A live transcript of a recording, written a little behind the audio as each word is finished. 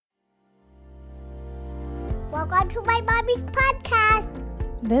Welcome to my mommy's podcast.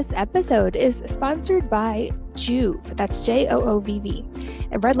 This episode is sponsored by Joovv, that's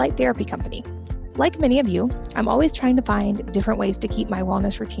Joovv, a red light therapy company. Like many of you, I'm always trying to find different ways to keep my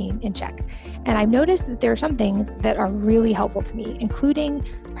wellness routine in check. And I've noticed that there are some things that are really helpful to me, including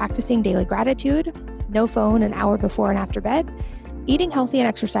practicing daily gratitude, no phone an hour before and after bed, eating healthy and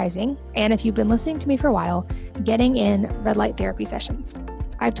exercising, and if you've been listening to me for a while, getting in red light therapy sessions.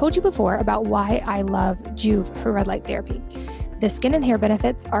 I've told you before about why I love Joovv for red light therapy. The skin and hair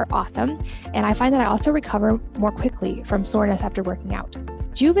benefits are awesome, and I find that I also recover more quickly from soreness after working out.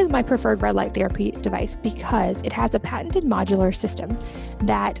 Joovv is my preferred red light therapy device because it has a patented modular system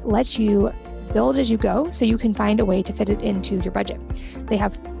that lets you build as you go so you can find a way to fit it into your budget. They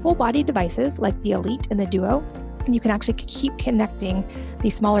have full body devices like the Elite and the Duo, and you can actually keep connecting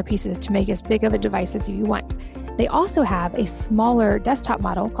these smaller pieces to make as big of a device as you want. They also have a smaller desktop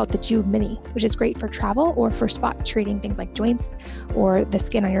model called the Joovv Mini, which is great for travel or for spot treating things like joints or the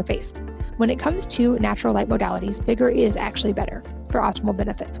skin on your face. When it comes to natural light modalities, bigger is actually better for optimal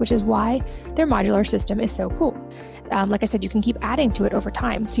benefits, which is why their modular system is so cool. Like I said, you can keep adding to it over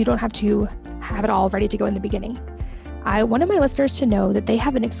time, so you don't have to have it all ready to go in the beginning. I wanted my listeners to know that they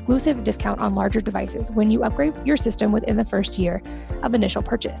have an exclusive discount on larger devices when you upgrade your system within the first year of initial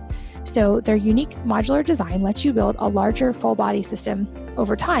purchase. So their unique modular design lets you build a larger full body system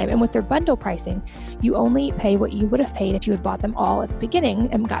over time. And with their bundle pricing, you only pay what you would have paid if you had bought them all at the beginning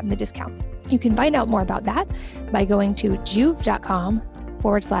and gotten the discount. You can find out more about that by going to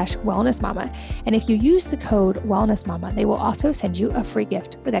joovv.com/wellnessmama. And if you use the code wellnessmama, they will also send you a free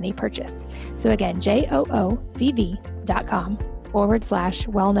gift with any purchase. So again,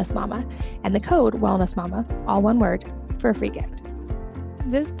 joovv.com/wellnessmama and the code wellnessmama, all one word, for a free gift.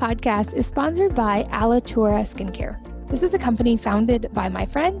 This podcast is sponsored by Alitura Skincare. This is a company founded by my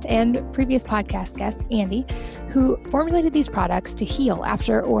friend and previous podcast guest, Andy, who formulated these products to heal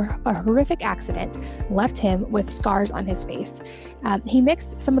after a horrific accident left him with scars on his face. He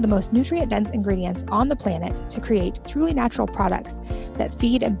mixed some of the most nutrient-dense ingredients on the planet to create truly natural products that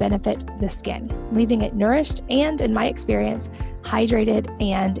feed and benefit the skin, leaving it nourished and, in my experience, hydrated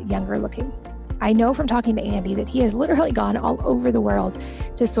and younger looking. I know from talking to Andy that he has literally gone all over the world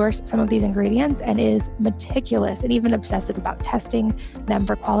to source some of these ingredients and is meticulous and even obsessive about testing them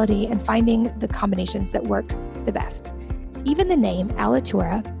for quality and finding the combinations that work the best. Even the name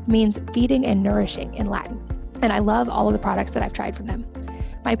Alitura means feeding and nourishing in Latin, and I love all of the products that I've tried from them.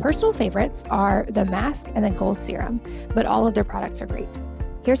 My personal favorites are the mask and the gold serum, but all of their products are great.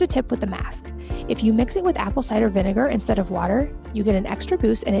 Here's a tip with the mask. If you mix it with apple cider vinegar instead of water, you get an extra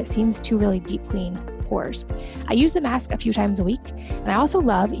boost and it seems to really deep clean pores. I use the mask a few times a week, and I also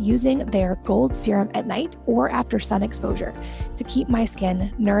love using their gold serum at night or after sun exposure to keep my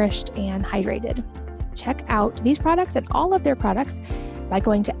skin nourished and hydrated. Check out these products and all of their products by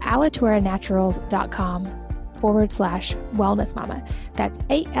going to alituranaturals.com/wellnessmama. That's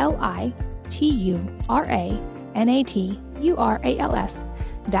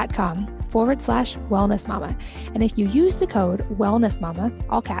ALITURANATURALS.com/wellnessmama. And if you use the code wellnessmama,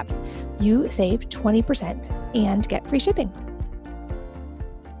 all caps, you save 20% and get free shipping.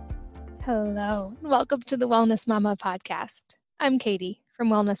 Hello, welcome to the Wellness Mama podcast. I'm Katie from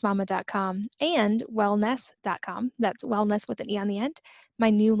wellnessmama.com and wellness.com. That's wellness with an E on the end,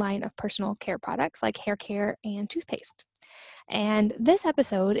 my new line of personal care products like hair care and toothpaste. And this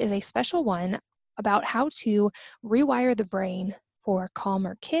episode is a special one about how to rewire the brain for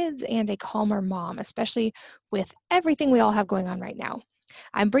calmer kids and a calmer mom, especially with everything we all have going on right now.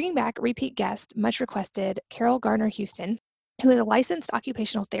 I'm bringing back repeat guest, much requested, Carol Garner Houston, who is a licensed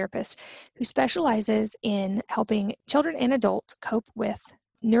occupational therapist who specializes in helping children and adults cope with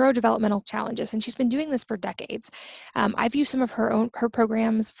neurodevelopmental challenges, and she's been doing this for decades. I've used some of her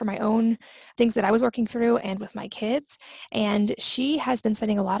programs for my own things that I was working through and with my kids, and she has been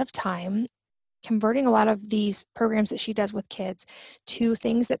spending a lot of time converting a lot of these programs that she does with kids to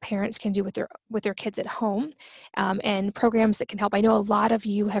things that parents can do with their kids at home, and programs that can help. I know a lot of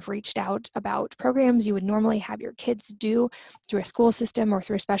you have reached out about programs you would normally have your kids do through a school system or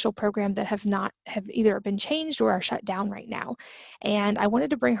through a special program that have either been changed or are shut down right now. And I wanted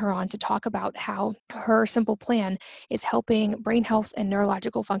to bring her on to talk about how her simple plan is helping brain health and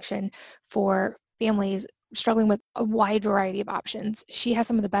neurological function for families struggling with a wide variety of options. She has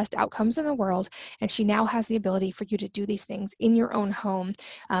some of the best outcomes in the world, and she now has the ability for you to do these things in your own home,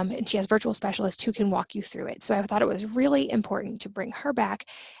 and she has virtual specialists who can walk you through it. So I thought it was really important to bring her back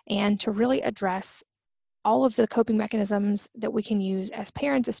and to really address all of the coping mechanisms that we can use as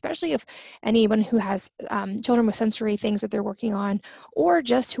parents, especially if anyone who has children with sensory things that they're working on, or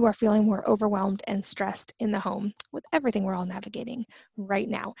just who are feeling more overwhelmed and stressed in the home with everything we're all navigating right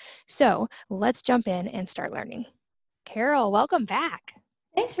now. So let's jump in and start learning. Carol, welcome back.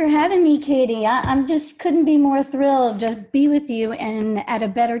 Thanks for having me, Katie. I'm just couldn't be more thrilled to be with you and at a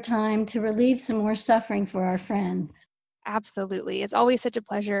better time to relieve some more suffering for our friends. Absolutely. It's always such a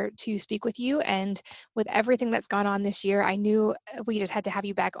pleasure to speak with you. And with everything that's gone on this year, I knew we just had to have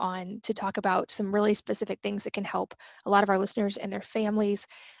you back on to talk about some really specific things that can help a lot of our listeners and their families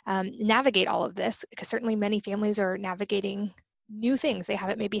navigate all of this, because certainly many families are navigating new things they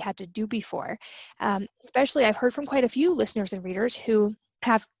haven't maybe had to do before. Especially, I've heard from quite a few listeners and readers who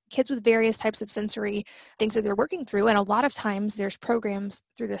have kids with various types of sensory things that they're working through. And a lot of times there's programs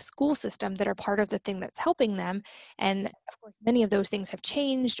through the school system that are part of the thing that's helping them. And of course, many of those things have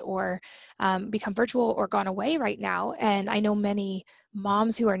changed or become virtual or gone away right now. And I know many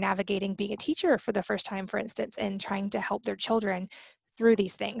moms who are navigating being a teacher for the first time, for instance, and trying to help their children through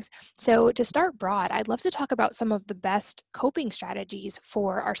these things. So to start broad, I'd love to talk about some of the best coping strategies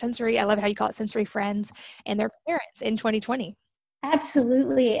for our sensory, I love how you call it sensory friends, and their parents in 2020.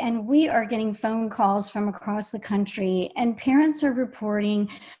 Absolutely. And we are getting phone calls from across the country, and parents are reporting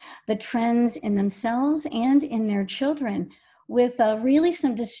the trends in themselves and in their children with really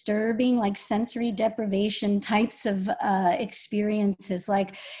some disturbing, like sensory deprivation types of experiences,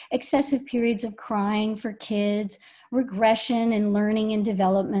 like excessive periods of crying for kids, regression in learning and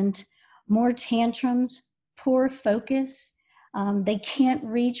development, more tantrums, poor focus. They can't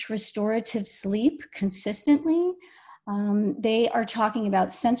reach restorative sleep consistently. They are talking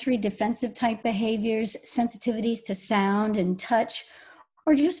about sensory defensive type behaviors, sensitivities to sound and touch,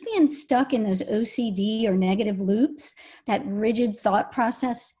 or just being stuck in those OCD or negative loops, that rigid thought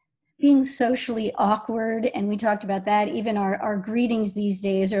process, being socially awkward. And we talked about that. Even our greetings these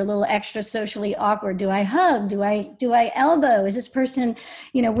days are a little extra socially awkward. Do I hug? Do I elbow? Is this person,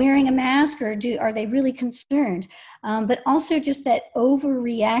 wearing a mask, or are they really concerned? But also just that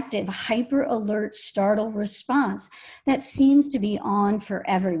overreactive, hyper alert, startle response that seems to be on for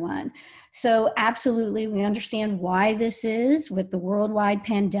everyone. So absolutely, we understand why this is with the worldwide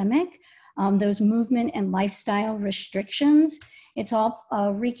pandemic, those movement and lifestyle restrictions. It's all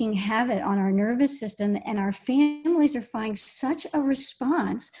wreaking havoc on our nervous system, and our families are finding such a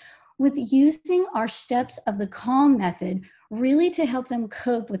response with using our steps of the calm method really to help them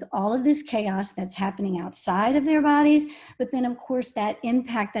cope with all of this chaos that's happening outside of their bodies, but then of course that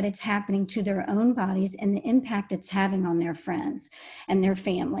impact that it's happening to their own bodies and the impact it's having on their friends and their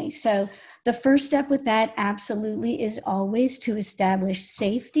family. So the first step with that absolutely is always to establish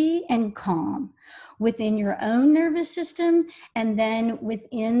safety and calm within your own nervous system and then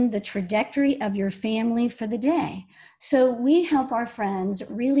within the trajectory of your family for the day. So we help our friends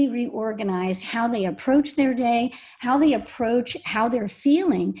really reorganize how they approach their day, how they approach how they're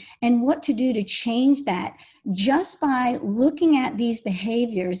feeling, and what to do to change that just by looking at these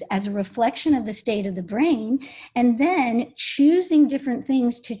behaviors as a reflection of the state of the brain and then choosing different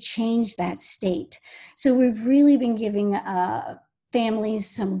things to change that state. So we've really been giving families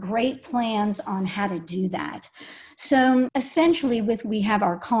some great plans on how to do that. So essentially we have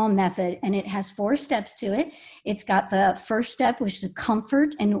our calm method, and it has 4 steps to it. It's got the first step, which is to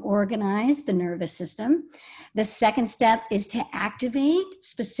comfort and organize the nervous system. The second step is to activate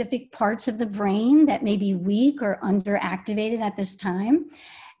specific parts of the brain that may be weak or underactivated at this time.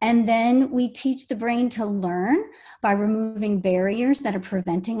 And then we teach the brain to learn by removing barriers that are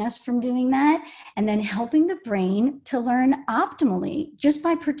preventing us from doing that, and then helping the brain to learn optimally just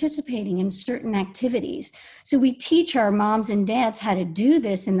by participating in certain activities. So we teach our moms and dads how to do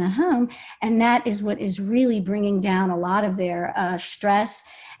this in the home, and that is what is really bringing down a lot of their stress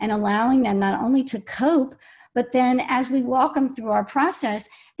and allowing them not only to cope, but then as we walk them through our process,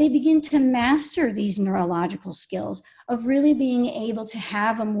 they begin to master these neurological skills of really being able to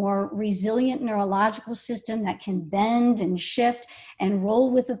have a more resilient neurological system that can bend and shift and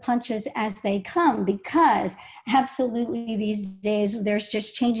roll with the punches as they come, because absolutely these days there's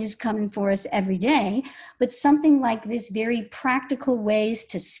just changes coming for us every day. But something like this, very practical ways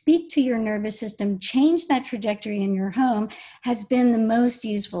to speak to your nervous system, change that trajectory in your home, has been the most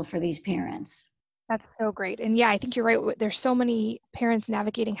useful for these parents. That's so great. And yeah, I think you're right. There's so many parents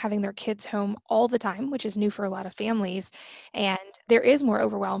navigating having their kids home all the time, which is new for a lot of families. And there is more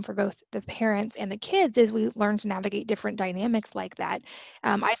overwhelm for both the parents and the kids as we learn to navigate different dynamics like that.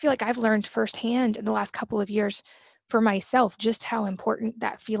 I feel like I've learned firsthand in the last couple of years for myself just how important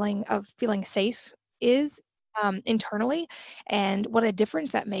that feeling of feeling safe is internally, and what a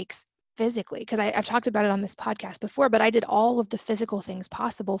difference that makes physically, because I've talked about it on this podcast before, but I did all of the physical things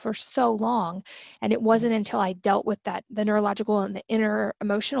possible for so long. And it wasn't until I dealt with the neurological and the inner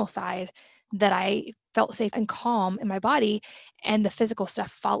emotional side, that I felt safe and calm in my body, and the physical stuff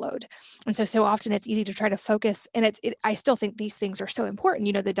followed. And so often it's easy to try to focus, and I still think these things are so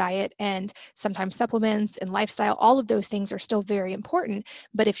important, the diet and sometimes supplements and lifestyle, all of those things are still very important.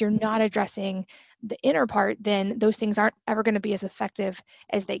 But if you're not addressing the inner part, then those things aren't ever going to be as effective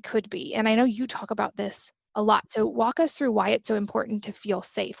as they could be. And I know you talk about this a lot. So walk us through why it's so important to feel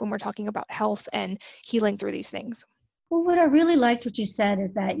safe when we're talking about health and healing through these things. Well, what I really liked what you said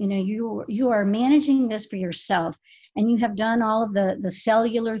is that, you are managing this for yourself, and you have done all of the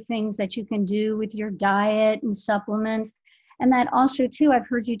cellular things that you can do with your diet and supplements. And that also too, I've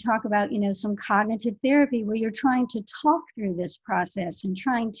heard you talk about, some cognitive therapy where you're trying to talk through this process and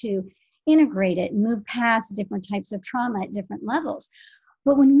trying to integrate it and move past different types of trauma at different levels.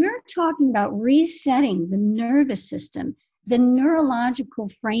 But when we're talking about resetting the nervous system, the neurological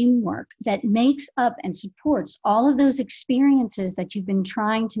framework that makes up and supports all of those experiences that you've been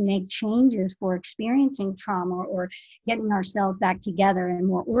trying to make changes for experiencing trauma or getting ourselves back together and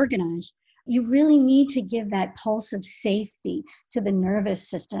more organized, you really need to give that pulse of safety to the nervous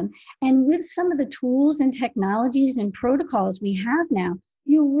system. And with some of the tools and technologies and protocols we have now,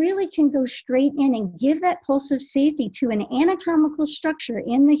 you really can go straight in and give that pulse of safety to an anatomical structure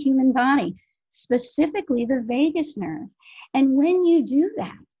in the human body, specifically the vagus nerve. And when you do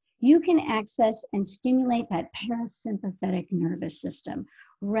that, you can access and stimulate that parasympathetic nervous system,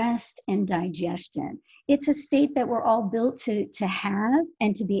 rest and digestion. It's a state that we're all built to have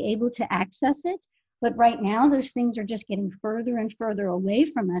and to be able to access it. But right now, those things are just getting further and further away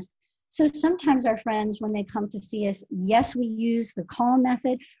from us. So sometimes our friends, when they come to see us, yes, we use the calm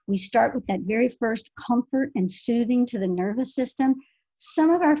method. We start with that very first comfort and soothing to the nervous system.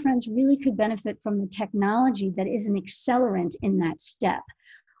 Some of our friends really could benefit from the technology that is an accelerant in that step.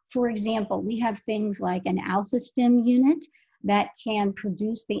 For example, we have things like an alpha stim unit that can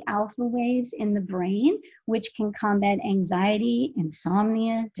produce the alpha waves in the brain, which can combat anxiety,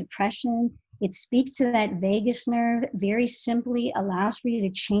 insomnia, depression. It speaks to that vagus nerve, very simply allows for you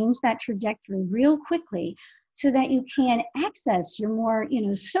to change that trajectory real quickly so that you can access your more,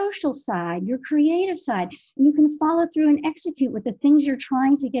 social side, your creative side. And you can follow through and execute with the things you're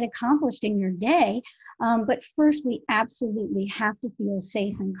trying to get accomplished in your day. But first, we absolutely have to feel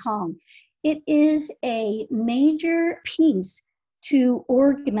safe and calm. It is a major piece to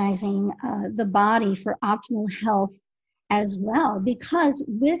organizing the body for optimal health as well, because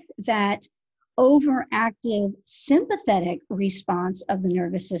with that overactive sympathetic response of the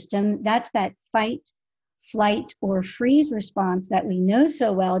nervous system, that's that fight, flight, or freeze response that we know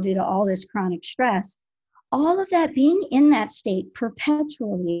so well due to all this chronic stress, all of that being in that state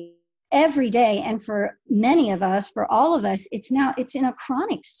perpetually every day. And for many of us, for all of us, it's in a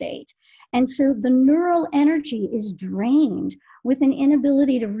chronic state. And so the neural energy is drained with an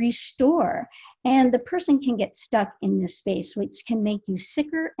inability to restore. And the person can get stuck in this space, which can make you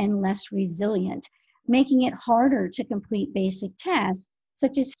sicker and less resilient, making it harder to complete basic tasks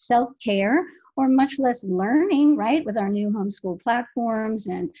such as self-care, or much less learning, right, with our new homeschool platforms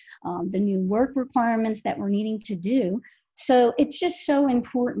and the new work requirements that we're needing to do. So it's just so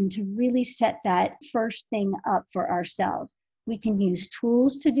important to really set that first thing up for ourselves. We can use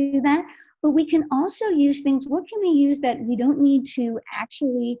tools to do that, but we can also use things. What can we use that we don't need to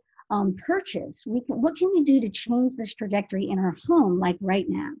actually purchase? What can we do to change this trajectory in our home, like right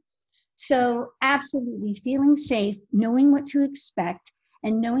now? So absolutely feeling safe, knowing what to expect,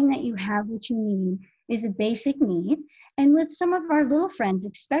 and knowing that you have what you need is a basic need. And with some of our little friends,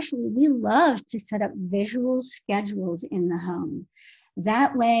 especially, we love to set up visual schedules in the home.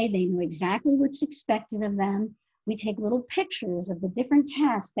 That way they know exactly what's expected of them. We take little pictures of the different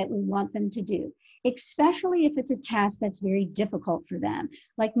tasks that we want them to do, especially if it's a task that's very difficult for them.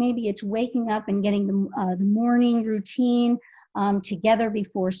 Like maybe it's waking up and getting the morning routine together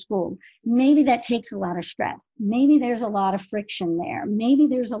before school. Maybe that takes a lot of stress. Maybe there's a lot of friction there. Maybe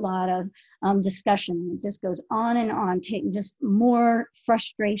there's a lot of discussion. It just goes on and on, taking just more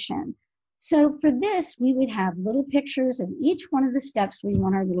frustration. So for this, we would have little pictures of each one of the steps we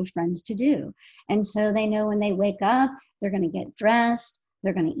want our little friends to do. And so they know when they wake up, they're going to get dressed,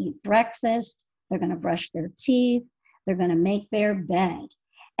 they're going to eat breakfast, they're going to brush their teeth, they're going to make their bed.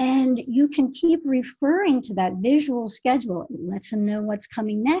 And you can keep referring to that visual schedule. It lets them know what's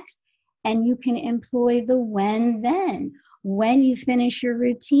coming next. And you can employ the when then. When you finish your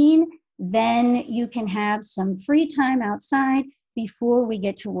routine, then you can have some free time outside before we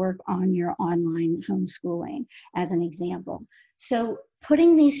get to work on your online homeschooling, as an example. So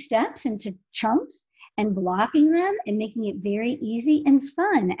putting these steps into chunks and blocking them and making it very easy and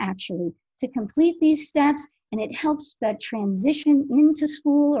fun, actually, to complete these steps. And it helps that transition into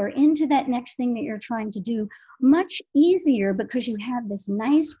school or into that next thing that you're trying to do much easier because you have this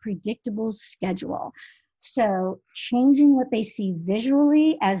nice, predictable schedule. So changing what they see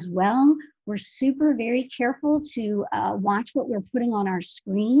visually as well. We're super very careful to watch what we're putting on our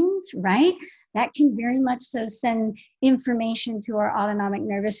screens, right? That can very much so send information to our autonomic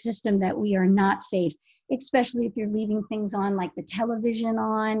nervous system that we are not safe, especially if you're leaving things on like the television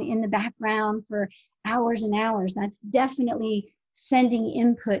on in the background for hours and hours. That's definitely sending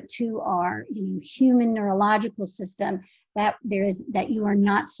input to our human neurological system that you are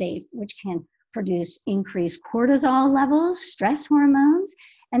not safe, which can produce increased cortisol levels, stress hormones.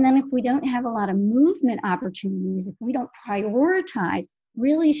 And then if we don't have a lot of movement opportunities, if we don't prioritize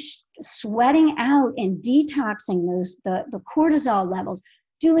really sweating out and detoxing the cortisol levels,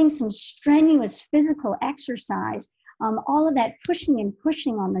 doing some strenuous physical exercise, all of that pushing and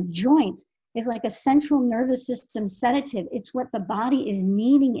pushing on the joints is like a central nervous system sedative. It's what the body is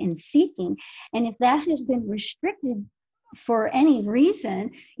needing and seeking. And if that has been restricted for any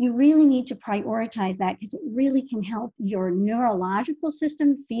reason, you really need to prioritize that because it really can help your neurological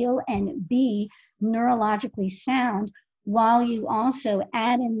system feel and be neurologically sound, while you also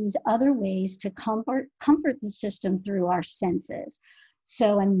add in these other ways to comfort the system through our senses.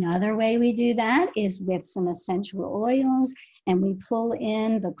 So another way we do that is with some essential oils, and we pull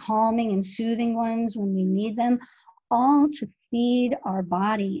in the calming and soothing ones when we need them, all to feed our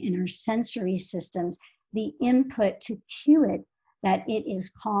body and our sensory systems the input to cue it that it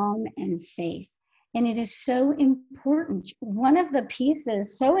is calm and safe. And it is so important. One of the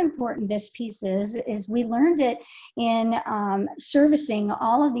pieces, so important this piece is we learned it in servicing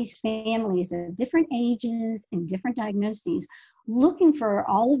all of these families of different ages and different diagnoses, looking for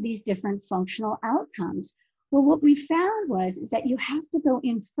all of these different functional outcomes. Well, what we found is that you have to go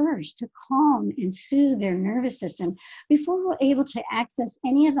in first to calm and soothe their nervous system before we're able to access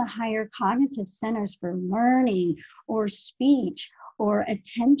any of the higher cognitive centers for learning or speech or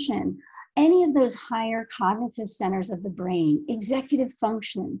attention, any of those higher cognitive centers of the brain, executive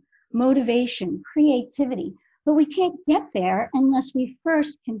function, motivation, creativity. But we can't get there unless we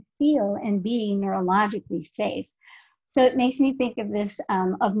first can feel and be neurologically safe. So it makes me think of this,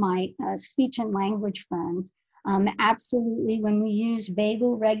 of my speech and language friends. Absolutely, when we use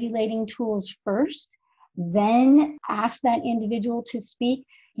vagal regulating tools first, then ask that individual to speak,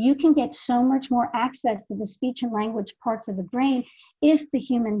 you can get so much more access to the speech and language parts of the brain if the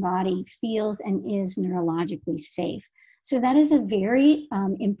human body feels and is neurologically safe. So that is a very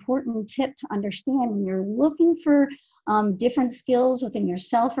important tip to understand when you're looking for different skills within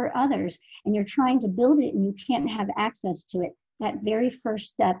yourself or others, and you're trying to build it and you can't have access to it. That very first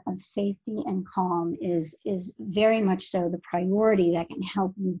step of safety and calm is very much so the priority that can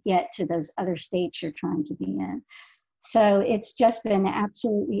help you get to those other states you're trying to be in. So it's just been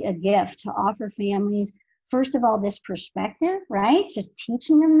absolutely a gift to offer families, first of all, this perspective, right? Just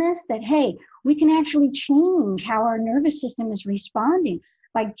teaching them this, that, hey, we can actually change how our nervous system is responding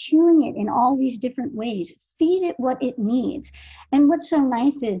by cueing it in all these different ways. Feed it what it needs. And what's so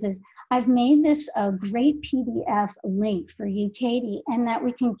nice is I've made this a great PDF link for you, Katie, and that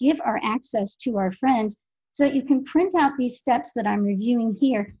we can give our access to our friends so that you can print out these steps that I'm reviewing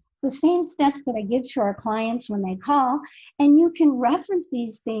here. It's the same steps that I give to our clients when they call, and you can reference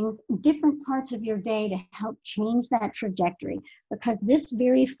these things in different parts of your day to help change that trajectory, because this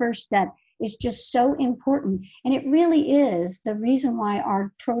very first step is just so important. And it really is the reason why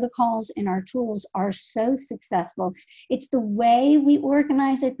our protocols and our tools are so successful. It's the way we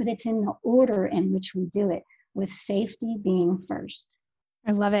organize it, but it's in the order in which we do it, with safety being first.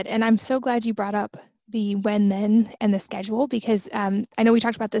 I love it. And I'm so glad you brought up the when, then, and the schedule, because I know we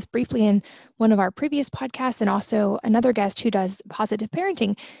talked about this briefly in one of our previous podcasts, and also another guest who does positive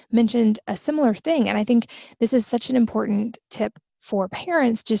parenting mentioned a similar thing. And I think this is such an important tip for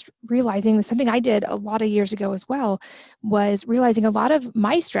parents, just realizing something I did a lot of years ago as well, was realizing a lot of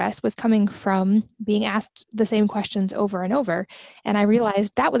my stress was coming from being asked the same questions over and over. And I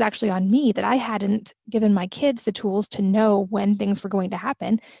realized that was actually on me, that I hadn't given my kids the tools to know when things were going to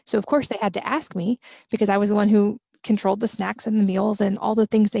happen. So of course they had to ask me, because I was the one who controlled the snacks and the meals and all the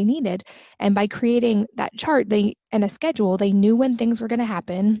things they needed. And by creating that chart and a schedule, they knew when things were going to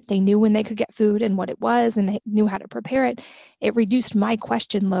happen. They knew when they could get food and what it was, and they knew how to prepare it. It reduced my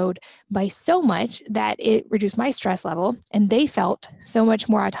question load by so much that it reduced my stress level, and they felt so much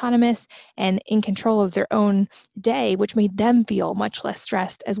more autonomous and in control of their own day, which made them feel much less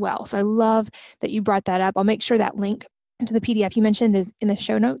stressed as well. So I love that you brought that up. I'll make sure that link to the PDF you mentioned is in the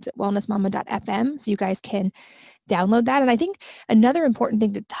show notes at wellnessmama.fm, so you guys can download that. And I think another important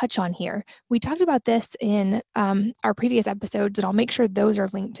thing to touch on here, we talked about this in our previous episodes, and I'll make sure those are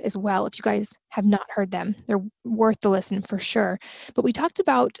linked as well. If you guys have not heard them, they're worth the listen for sure. But we talked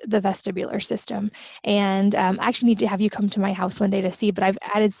about the vestibular system, and I actually need to have you come to my house one day to see, but I've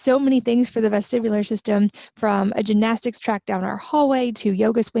added so many things for the vestibular system, from a gymnastics track down our hallway to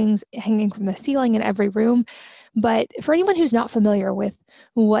yoga swings hanging from the ceiling in every room. But for anyone who's not familiar with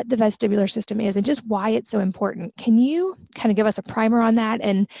what the vestibular system is and just why it's so important, can you kind of give us a primer on that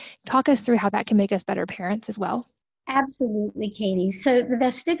and talk us through how that can make us better parents as well? Absolutely, Katie. So the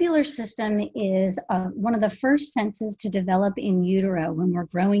vestibular system is one of the first senses to develop in utero when we're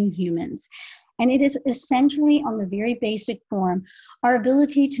growing humans. And it is essentially, on the very basic form, our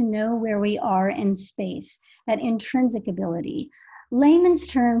ability to know where we are in space, that intrinsic ability. Layman's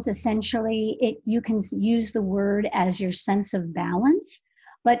terms, essentially, you can use the word as your sense of balance,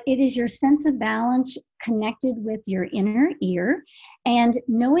 but it is your sense of balance connected with your inner ear. And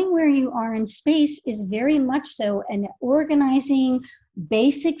knowing where you are in space is very much so an organizing,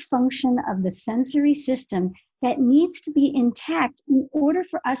 basic function of the sensory system that needs to be intact in order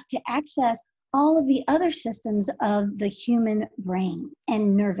for us to access all of the other systems of the human brain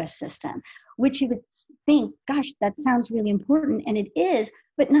and nervous system, which you would think, gosh, that sounds really important, and it is,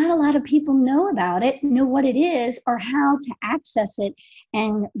 but not a lot of people know about it, know what it is, or how to access it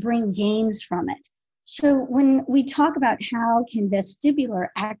and bring gains from it. So when we talk about how can vestibular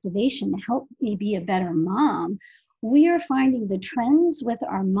activation help me be a better mom, we are finding the trends with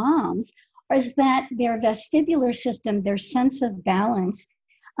our moms is that their vestibular system, their sense of balance,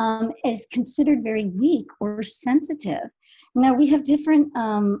 is considered very weak or sensitive. Now, we have different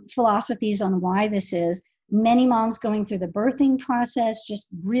philosophies on why this is. Many moms going through the birthing process just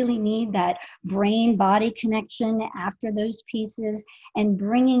really need that brain-body connection after those pieces, and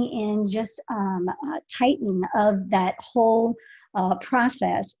bringing in just tightening of that whole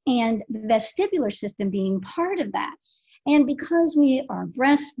process, and the vestibular system being part of that. And because we are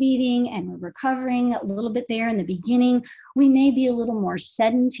breastfeeding and we're recovering a little bit there in the beginning, we may be a little more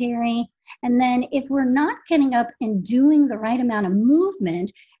sedentary. And then if we're not getting up and doing the right amount of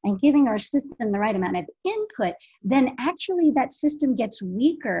movement and giving our system the right amount of input, then actually that system gets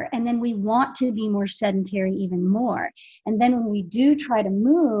weaker. And then we want to be more sedentary even more. And then when we do try to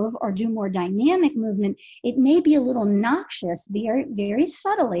move or do more dynamic movement, it may be a little noxious, very, very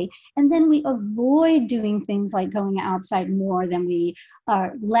subtly. And then we avoid doing things like going outside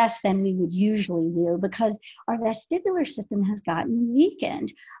less than we would usually do, because our vestibular system has gotten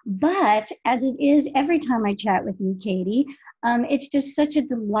weakened. But as it is every time I chat with you, Katie, it's just such a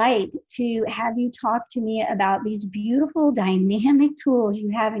delight to have you talk to me about these beautiful dynamic tools you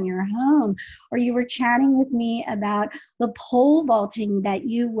have in your home. Or you were chatting with me about the pole vaulting that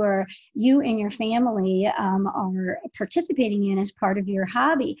you and your family are participating in as part of your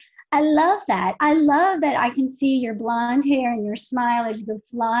hobby. I love that. I love that I can see your blonde hair and your smile as you go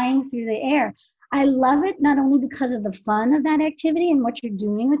flying through the air. I love it not only because of the fun of that activity and what you're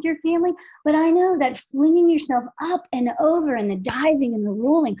doing with your family, but I know that flinging yourself up and over and the diving and the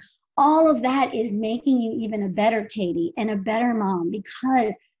rolling, all of that is making you even a better Katie and a better mom,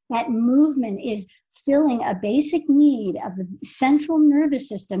 because that movement is filling a basic need of the central nervous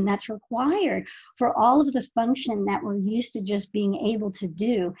system that's required for all of the function that we're used to just being able to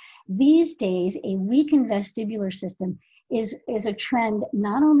do. These days, a weakened vestibular system is a trend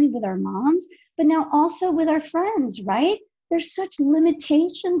not only with our moms, but now also with our friends, right? There's such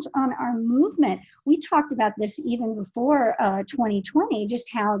limitations on our movement. We talked about this even before 2020, just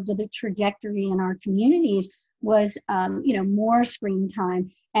how the trajectory in our communities was, more screen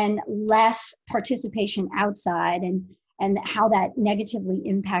time and less participation outside, and how that negatively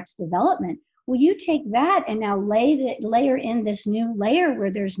impacts development. Well, you take that and now layer in this new layer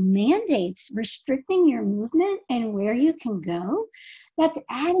where there's mandates restricting your movement and where you can go. That's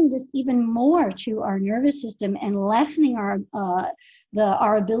adding just even more to our nervous system and lessening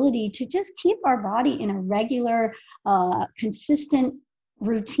our ability to just keep our body in a regular, consistent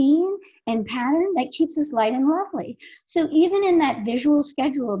routine and pattern that keeps us light and lovely. So even in that visual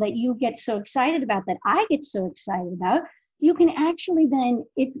schedule that you get so excited about, that I get so excited about, you can actually then,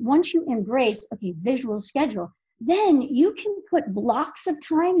 once you embrace, visual schedule, then you can put blocks of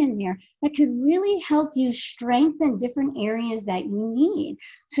time in there that could really help you strengthen different areas that you need.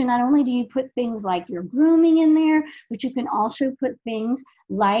 So not only do you put things like your grooming in there, but you can also put things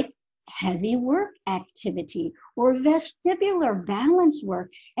like heavy work activity or vestibular balance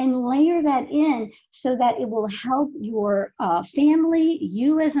work, and layer that in so that it will help your family,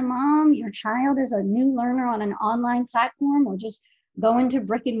 you as a mom, your child as a new learner on an online platform, or just going to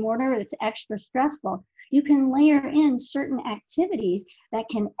brick and mortar, it's extra stressful. You can layer in certain activities that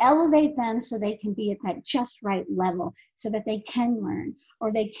can elevate them so they can be at that just right level so that they can learn,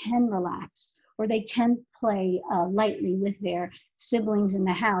 or they can relax, or they can play lightly with their siblings in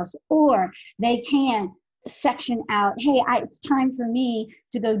the house, or they can section out, hey, it's time for me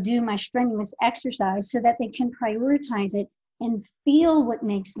to go do my strenuous exercise, so that they can prioritize it and feel what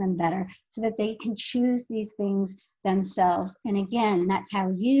makes them better so that they can choose these things themselves. And again, that's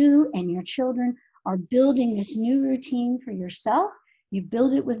how you and your children are building this new routine for yourself. You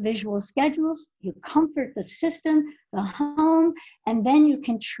build it with visual schedules, you comfort the system, the home, and then you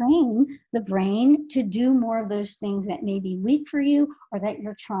can train the brain to do more of those things that may be weak for you or that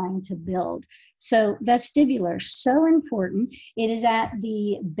you're trying to build. So vestibular, so important. It is at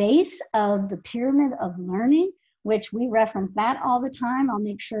the base of the pyramid of learning, which we reference that all the time. I'll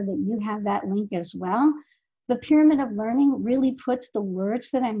make sure that you have that link as well. The pyramid of learning really puts the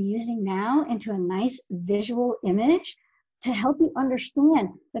words that I'm using now into a nice visual image to help you understand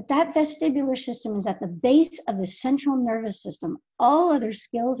that that vestibular system is at the base of the central nervous system. All other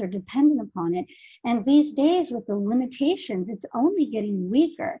skills are dependent upon it. And these days with the limitations, it's only getting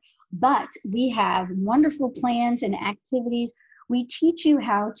weaker. But we have wonderful plans and activities. We teach you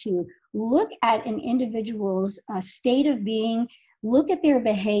how to look at an individual's state of being, look at their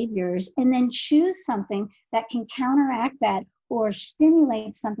behaviors, and then choose something that can counteract that or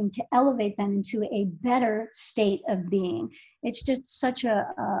stimulate something to elevate them into a better state of being. It's just such a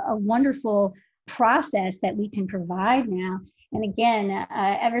wonderful process that we can provide now. And again,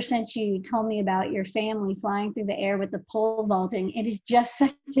 ever since you told me about your family flying through the air with the pole vaulting, it is just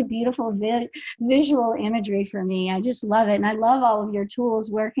such a beautiful visual imagery for me. I just love it. And I love all of your tools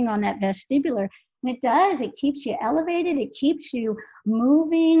working on that vestibular. And it keeps you elevated, it keeps you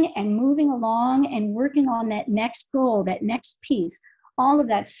moving along and working on that next goal, that next piece. All of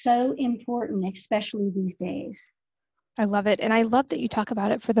that's so important, especially these days. I love it. And I love that you talk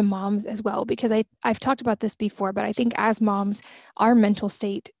about it for the moms as well, because I've talked about this before, but I think as moms, our mental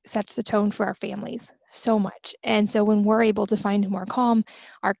state sets the tone for our families so much. And so when we're able to find more calm,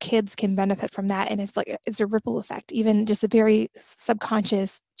 our kids can benefit from that. And it's a ripple effect, even just a very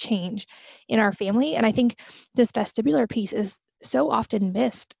subconscious change in our family. And I think this vestibular piece is so often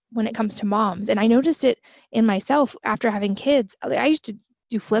missed when it comes to moms. And I noticed it in myself after having kids. I used to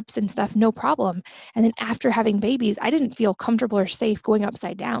do flips and stuff, no problem. And then after having babies, I didn't feel comfortable or safe going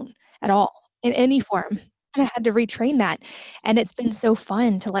upside down at all in any form. And I had to retrain that. And it's been so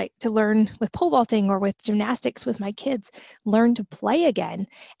fun to learn with pole vaulting or with gymnastics with my kids, learn to play again.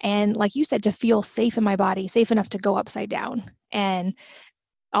 And like you said, to feel safe in my body, safe enough to go upside down. And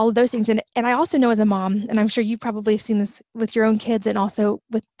all of those things. And I also know as a mom, and I'm sure you probably have seen this with your own kids and also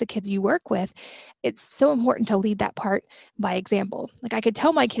with the kids you work with, it's so important to lead that part by example. Like I could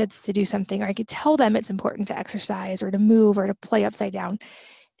tell my kids to do something, or I could tell them it's important to exercise or to move or to play upside down.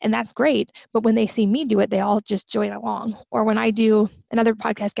 And that's great. But when they see me do it, they all just join along. Or when I do another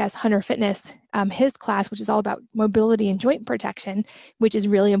podcast guest, Hunter Fitness, his class, which is all about mobility and joint protection, which is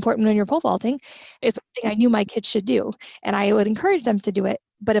really important when you're pole vaulting, is something I knew my kids should do. And I would encourage them to do it.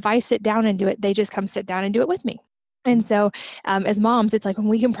 But if I sit down and do it, they just come sit down and do it with me. And so as moms, it's like when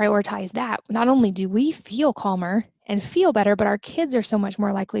we can prioritize that, not only do we feel calmer and feel better, but our kids are so much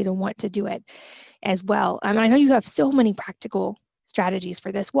more likely to want to do it as well. I know you have so many practical strategies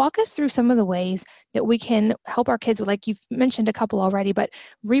for this. Walk us through some of the ways that we can help our kids, like you've mentioned a couple already, but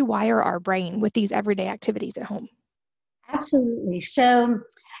rewire our brain with these everyday activities at home. Absolutely. So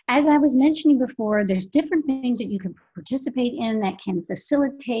as I was mentioning before, there's different things that you can participate in that can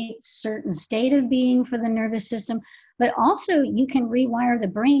facilitate certain state of being for the nervous system, but also you can rewire the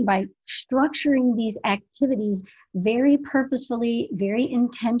brain by structuring these activities very purposefully, very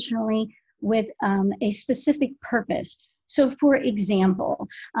intentionally with a specific purpose. So for example,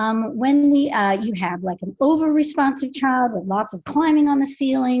 when you have like an over-responsive child with lots of climbing on the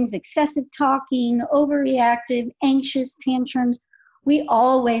ceilings, excessive talking, overreactive, anxious tantrums, we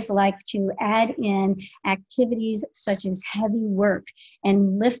always like to add in activities such as heavy work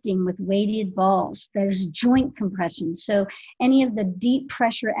and lifting with weighted balls. There's joint compression. So any of the deep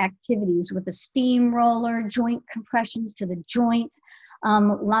pressure activities with a steamroller, joint compressions to the joints,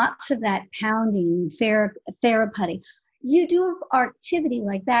 lots of that pounding, therapy. You do activity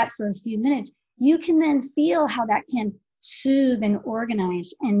like that for a few minutes, you can then feel how that can soothe and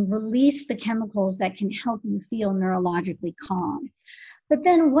organize and release the chemicals that can help you feel neurologically calm. But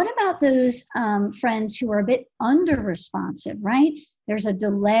then what about those friends who are a bit under-responsive, right? There's a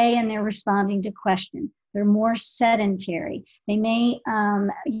delay in their responding to questions. They're more sedentary. They may,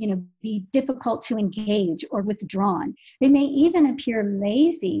 be difficult to engage or withdrawn. They may even appear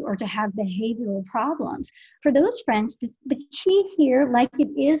lazy or to have behavioral problems. For those friends, the key here, like it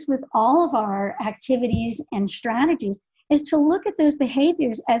is with all of our activities and strategies, is to look at those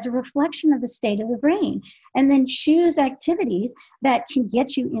behaviors as a reflection of the state of the brain, and then choose activities that can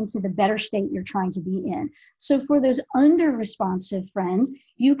get you into the better state you're trying to be in. So for those under-responsive friends,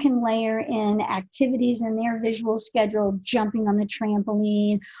 you can layer in activities in their visual schedule, jumping on the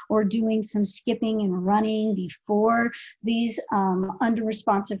trampoline or doing some skipping and running before these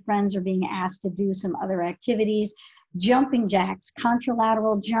under-responsive friends are being asked to do some other activities. Jumping jacks,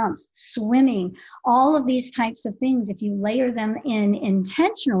 contralateral jumps, swimming, all of these types of things, if you layer them in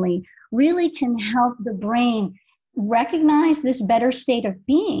intentionally, really can help the brain recognize this better state of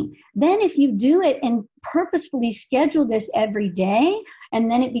being. Then if you do it and purposefully schedule this every day,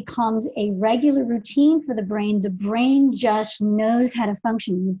 and then it becomes a regular routine for the brain just knows how to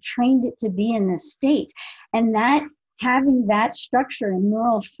function. You've trained it to be in this state. And that having that structure and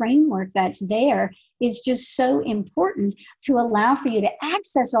neural framework that's there is just so important to allow for you to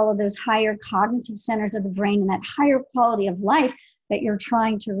access all of those higher cognitive centers of the brain and that higher quality of life that you're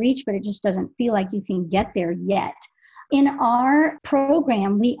trying to reach, but it just doesn't feel like you can get there yet. In our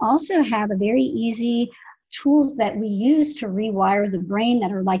program, we also have a very easy tools that we use to rewire the brain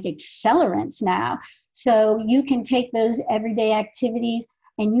that are like accelerants now. So you can take those everyday activities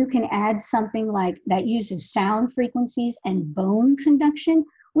and you can add something like that uses sound frequencies and bone conduction.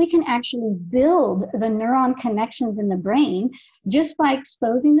 We can actually build the neuron connections in the brain just by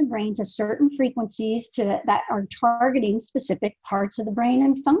exposing the brain to certain frequencies that are targeting specific parts of the brain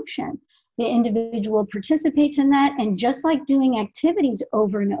and function. The individual participates in that, and just like doing activities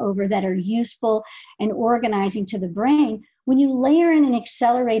over and over that are useful and organizing to the brain, when you layer in an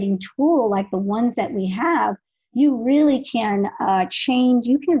accelerating tool like the ones that we have, you really can change,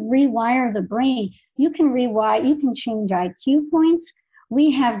 you can rewire the brain. You can change IQ points.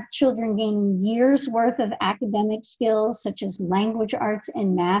 We have children gaining years worth of academic skills, such as language arts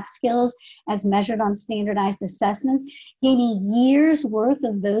and math skills, as measured on standardized assessments, gaining years worth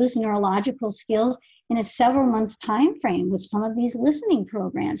of those neurological skills in a several months time frame with some of these listening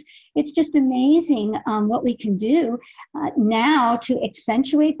programs. It's just amazing what we can do now to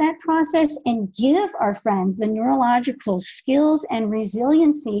accentuate that process and give our friends the neurological skills and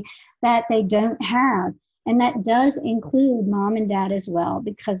resiliency that they don't have. And that does include mom and dad as well,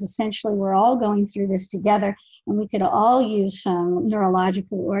 because essentially we're all going through this together and we could all use some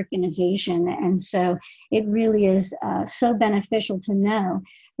neurological organization. And so it really is so beneficial to know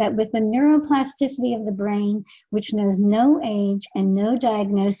that with the neuroplasticity of the brain, which knows no age and no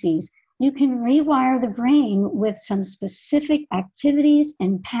diagnoses, you can rewire the brain with some specific activities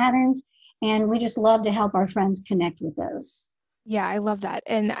and patterns. And we just love to help our friends connect with those. Yeah, I love that.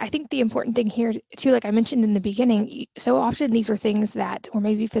 And I think the important thing here too, like I mentioned in the beginning, so often these are things that were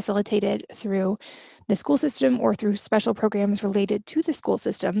maybe facilitated through the school system or through special programs related to the school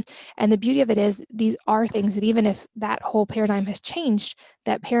system. And the beauty of it is these are things that even if that whole paradigm has changed,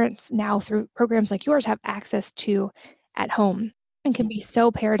 that parents now through programs like yours have access to at home and can be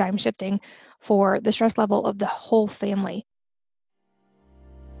so paradigm shifting for the stress level of the whole family.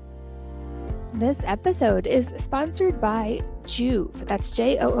 This episode is sponsored by Joovv, that's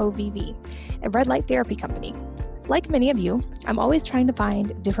Joovv, a red light therapy company. Like many of you, I'm always trying to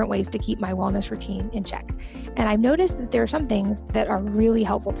find different ways to keep my wellness routine in check. And I've noticed that there are some things that are really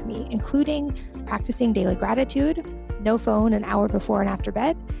helpful to me, including practicing daily gratitude, no phone an hour before and after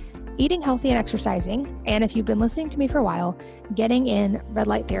bed, eating healthy and exercising, and if you've been listening to me for a while, getting in red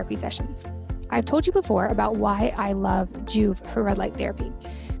light therapy sessions. I've told you before about why I love Joovv for red light therapy.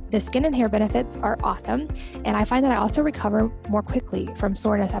 The skin and hair benefits are awesome, and I find that I also recover more quickly from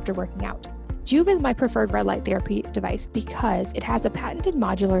soreness after working out. Joovv is my preferred red light therapy device because it has a patented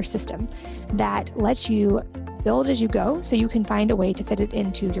modular system that lets you build as you go so you can find a way to fit it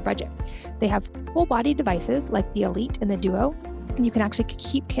into your budget. They have full body devices like the Elite and the Duo, and you can actually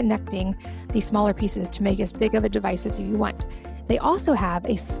keep connecting these smaller pieces to make as big of a device as you want. They also have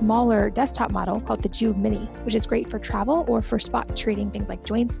a smaller desktop model called the Joovv Mini, which is great for travel or for spot treating things like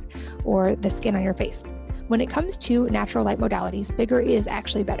joints or the skin on your face. When it comes to natural light modalities, bigger is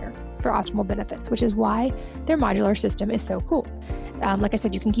actually better for optimal benefits, which is why their modular system is so cool. Like I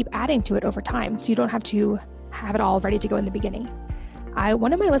said, you can keep adding to it over time, so you don't have to have it all ready to go in the beginning. I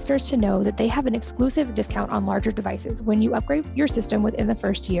wanted my listeners to know that they have an exclusive discount on larger devices when you upgrade your system within the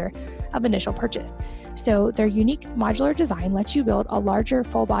first year of initial purchase. So their unique modular design lets you build a larger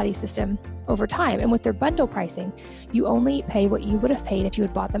full body system over time. And with their bundle pricing, you only pay what you would have paid if you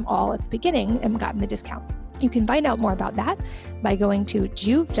had bought them all at the beginning and gotten the discount. You can find out more about that by going to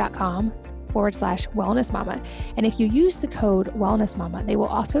juve.com/wellnessmama. And if you use the code wellnessmama, they will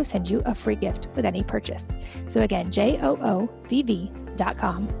also send you a free gift with any purchase. So again,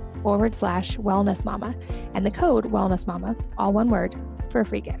 joovv.com/wellnessmama and the code wellnessmama, all one word, for a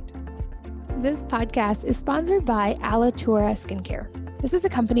free gift. This podcast is sponsored by Alitura Skincare. This is a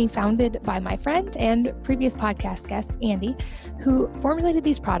company founded by my friend and previous podcast guest, Andy, who formulated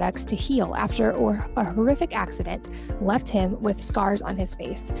these products to heal after a horrific accident left him with scars on his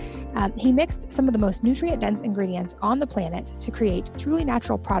face. He mixed some of the most nutrient-dense ingredients on the planet to create truly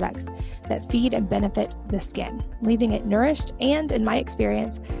natural products that feed and benefit the skin, leaving it nourished and, in my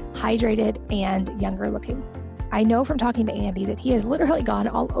experience, hydrated and younger looking. I know from talking to Andy that he has literally gone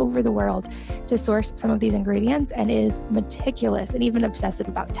all over the world to source some of these ingredients and is meticulous and even obsessive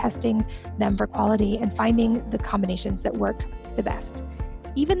about testing them for quality and finding the combinations that work the best.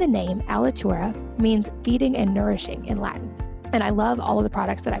 Even the name Alitura means feeding and nourishing in Latin, and I love all of the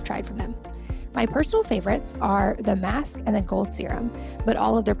products that I've tried from them. My personal favorites are the mask and the gold serum, but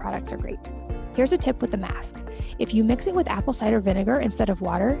all of their products are great. Here's a tip with the mask. If you mix it with apple cider vinegar instead of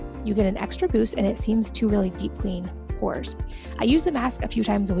water, you get an extra boost and it seems to really deep clean pores. I use the mask a few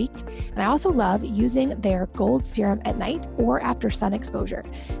times a week, and I also love using their gold serum at night or after sun exposure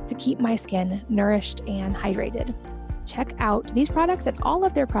to keep my skin nourished and hydrated. Check out these products and all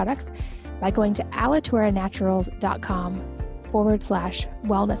of their products by going to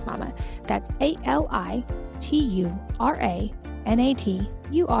alituranaturals.com/wellnessmama. That's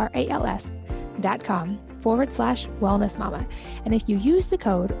ALITURANATURALS.com/wellnessmama. And if you use the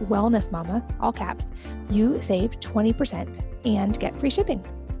code wellnessmama, all caps, you save 20% and get free shipping.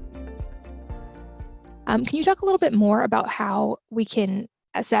 Can you talk a little bit more about how we can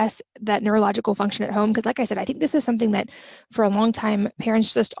assess that neurological function at home? Because like I said, I think this is something that for a long time,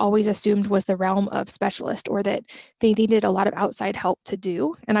 parents just always assumed was the realm of specialists or that they needed a lot of outside help to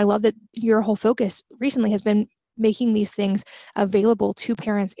do. And I love that your whole focus recently has been making these things available to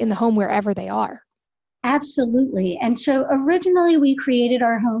parents in the home wherever they are. Absolutely. And so originally we created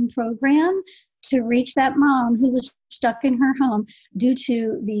our home program to reach that mom who was stuck in her home due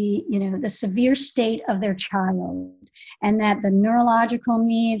to the severe state of their child, and that the neurological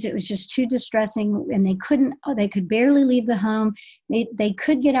needs, it was just too distressing, and they could barely leave the home. They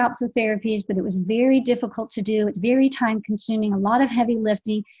could get out for therapies, but it was very difficult to do. It's very time consuming, a lot of heavy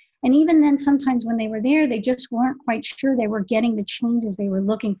lifting. And even then, sometimes when they were there, they just weren't quite sure they were getting the changes they were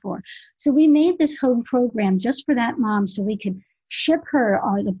looking for. So we made this home program just for that mom so we could ship her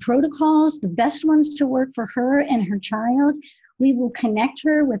the protocols, the best ones to work for her and her child. We will connect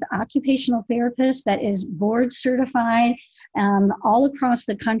her with occupational therapists that is board certified all across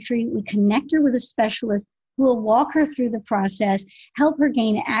the country. We connect her with a specialist who will walk her through the process, help her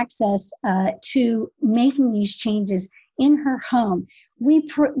gain access to making these changes in her home. We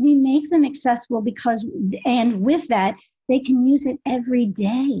make them accessible and with that, they can use it every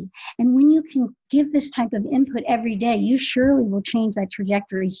day. And when you can give this type of input every day, you surely will change that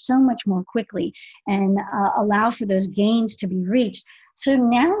trajectory so much more quickly and allow for those gains to be reached. So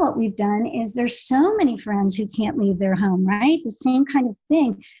now what we've done is there's so many friends who can't leave their home, right? The same kind of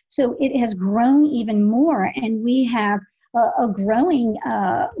thing. So it has grown even more. And we have a growing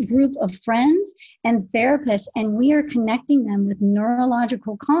group of friends and therapists, and we are connecting them with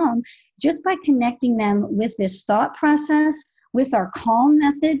neurological calm just by connecting them with this thought process, with our calm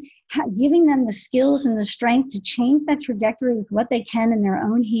method, giving them the skills and the strength to change that trajectory with what they can in their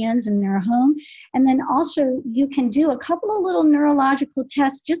own hands in their home. And then also you can do a couple of little neurological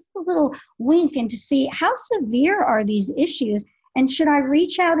tests, just a little wink, and to see how severe are these issues. And should I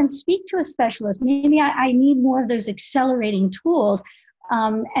reach out and speak to a specialist? Maybe I need more of those accelerating tools.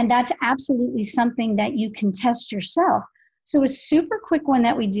 And that's absolutely something that you can test yourself. So a super quick one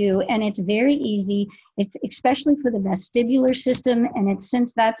that we do, and it's very easy. It's especially for the vestibular system, and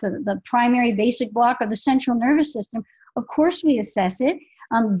since that's the primary basic block of the central nervous system, of course we assess it.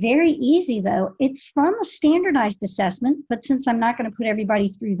 Very easy though. It's from a standardized assessment, but since I'm not going to put everybody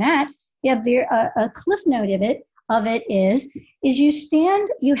through that, a cliff note of it is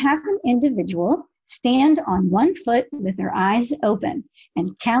you have an individual stand on one foot with their eyes open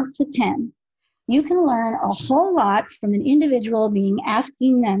and count to 10. You can learn a whole lot from an individual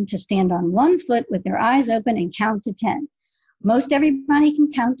asking them to stand on one foot with their eyes open and count to 10. Most everybody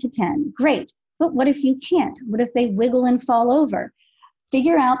can count to 10. Great. But what if you can't? What if they wiggle and fall over?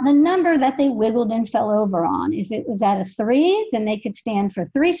 figure out the number that they wiggled and fell over on. If it was at a 3, then they could stand for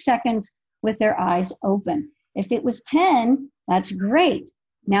 3 seconds with their eyes open. If it was 10, that's great.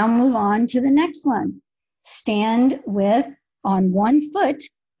 Now move on to the next one. Stand on one foot,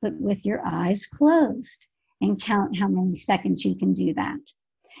 but with your eyes closed, and count how many seconds you can do that.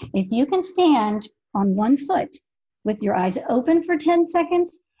 If you can stand on one foot with your eyes open for 10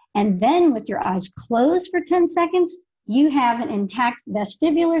 seconds, and then with your eyes closed for 10 seconds, you have an intact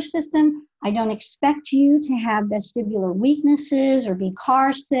vestibular system. I don't expect you to have vestibular weaknesses or be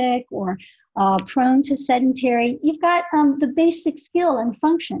car sick or prone to sedentary. You've got the basic skill and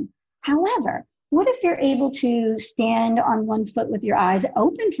function. However, what if you're able to stand on one foot with your eyes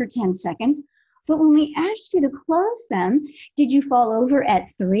open for 10 seconds, but when we asked you to close them, did you fall over at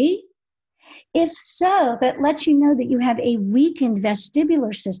 3? If so, that lets you know that you have a weakened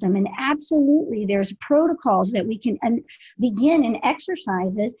vestibular system. And absolutely, there's protocols that we can begin and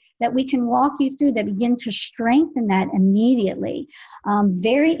exercises that we can walk you through that begin to strengthen that immediately.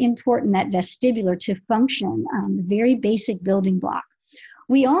 Very important, that vestibular to function, very basic building block.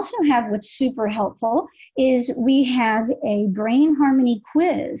 We also have what's super helpful is we have a brain harmony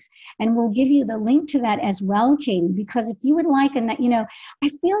quiz, and we'll give you the link to that as well, Katie, because if you would like, and I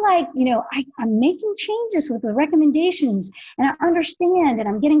feel like, I'm making changes with the recommendations and I understand and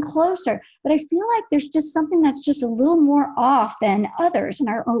I'm getting closer, but I feel like there's just something that's just a little more off than others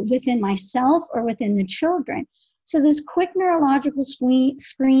or within myself or within the children. So this quick neurological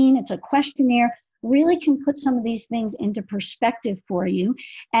screen, it's a questionnaire, really can put some of these things into perspective for you,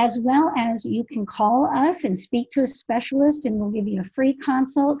 as well as you can call us and speak to a specialist and we'll give you a free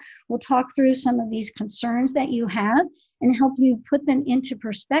consult. We'll talk through some of these concerns that you have and help you put them into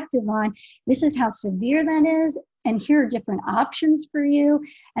perspective on this is how severe that is, and here are different options for you.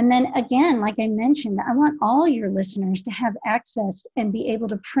 And then again, like I mentioned, I want all your listeners to have access and be able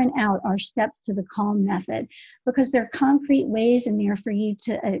to print out our steps to the calm method, because there are concrete ways in there for you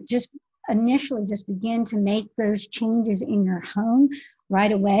to initially just begin to make those changes in your home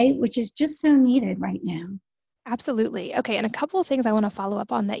right away, which is just so needed right now. Absolutely. Okay. And a couple of things I want to follow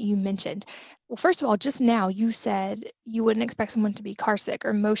up on that you mentioned. Well, first of all, just now you said you wouldn't expect someone to be car sick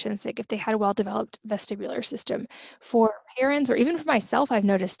or motion sick if they had a well-developed vestibular system. For parents, or even for myself, I've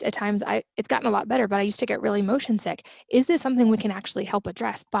noticed at times it's gotten a lot better, but I used to get really motion sick. Is this something we can actually help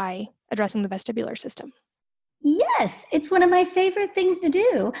address by addressing the vestibular system? Yes, it's one of my favorite things to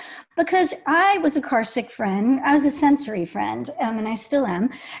do, because I was a car sick friend. I was a sensory friend, and I still am.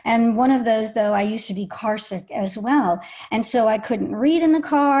 And one of those, though, I used to be car sick as well. And so I couldn't read in the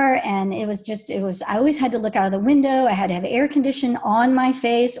car. And I always had to look out of the window. I had to have air conditioning on my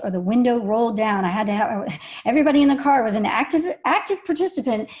face or the window rolled down. I had to have, everybody in the car was an active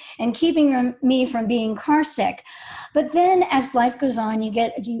participant in keeping me from being car sick. But then as life goes on,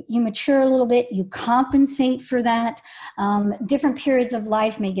 you mature a little bit, you compensate for that. Different periods of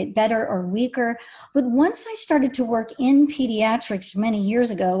life may get better or weaker. But once I started to work in pediatrics many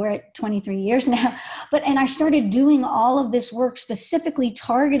years ago, we're at 23 years now, and I started doing all of this work specifically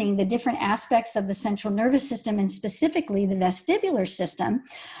targeting the different aspects of the central nervous system and specifically the vestibular system.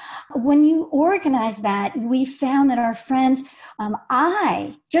 When you organize that, we found that our friends,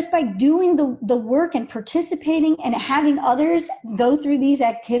 just by doing the work and participating and having others go through these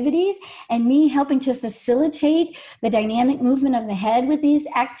activities and me helping to facilitate the dynamic movement of the head with these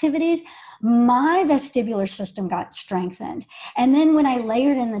activities, my vestibular system got strengthened. And then when I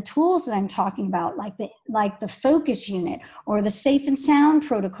layered in the tools that I'm talking about, like the focus unit or the safe and sound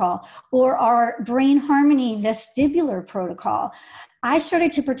protocol or our brain harmony vestibular protocol, I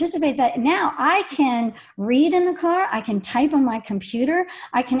started to participate that now I can read in the car, I can type on my computer,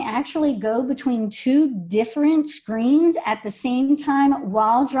 I can actually go between two different screens at the same time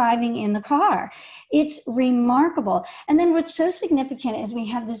while driving in the car. It's remarkable. And then what's so significant is we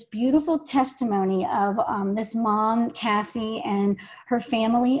have this beautiful testimony of this mom, Cassie, and her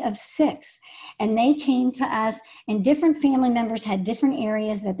family of 6. And they came to us, and different family members had different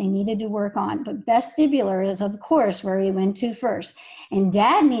areas that they needed to work on. But vestibular is, of course, where we went to first. And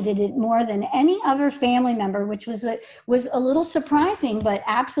Dad needed it more than any other family member, which was a little surprising, but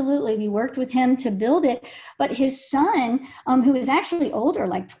absolutely, we worked with him to build it. But his son, who is actually older,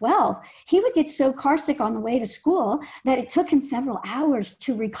 like 12, he would get so car sick on the way to school that it took him several hours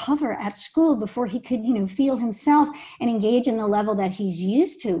to recover at school before he could, feel himself and engage in the level that he's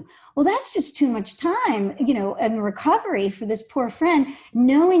used to. Well, that's just too much time, in recovery for this poor friend,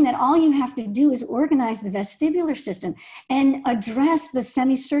 knowing that all you have to do is organize the vestibular system and address the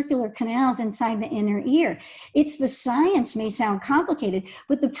semicircular canals inside the inner ear. It's the science may sound complicated,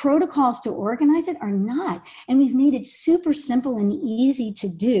 but the protocols to organize it are not. And we've made it super simple and easy to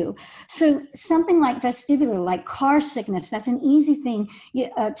do. So something like vestibular, like car sickness, that's an easy thing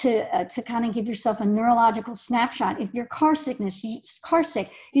to kind of give yourself a neurological snapshot. If you're car sick,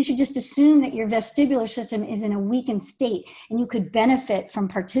 you should just assume that your vestibular system is in a weakened state and you could benefit from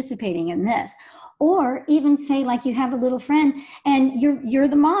participating in this. Or even say, like, you have a little friend and you're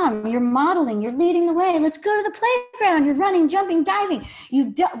the mom, you're modeling, you're leading the way. Let's go to the playground. You're running, jumping, diving.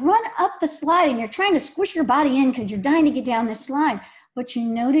 You run up the slide and you're trying to squish your body in because you're dying to get down this slide. But you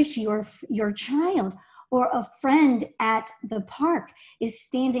notice your child or a friend at the park is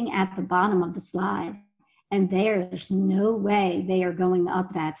standing at the bottom of the slide. And there's no way they are going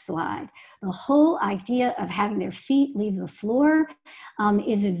up that slide. The whole idea of having their feet leave the floor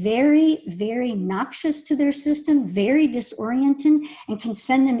is very, very noxious to their system, very disorienting, and can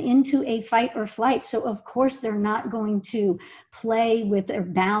send them into a fight or flight. So of course, they're not going to play with their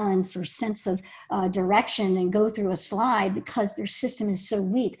balance or sense of direction and go through a slide because their system is so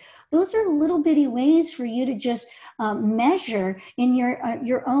weak. Those are little bitty ways for you to just measure in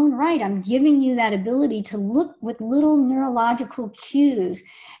your own right. I'm giving you that ability to look with little neurological cues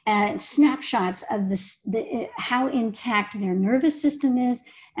and snapshots of how intact their nervous system is,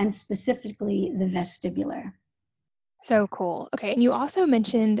 and specifically the vestibular. So cool. Okay. And you also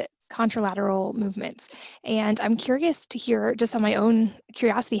mentioned contralateral movements. And I'm curious to hear, just on my own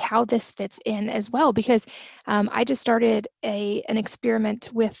curiosity, how this fits in as well, because I just started an experiment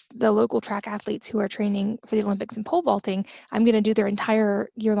with the local track athletes who are training for the Olympics in pole vaulting. I'm going to do their entire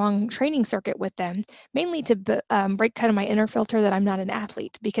year-long training circuit with them, mainly to break kind of my inner filter that I'm not an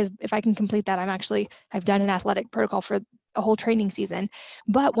athlete, because if I can complete that, I've done an athletic protocol for a whole training season.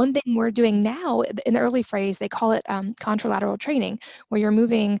 But one thing we're doing now in the early phase, they call it contralateral training, where you're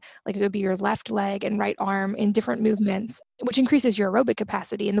moving, like it would be your left leg and right arm in different movements, which increases your aerobic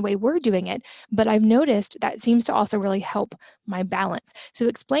capacity in the way we're doing it. But I've noticed that seems to also really help my balance. So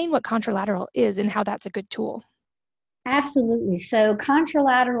explain what contralateral is and how that's a good tool. Absolutely. So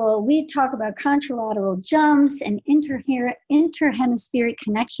contralateral, we talk about contralateral jumps and interhemispheric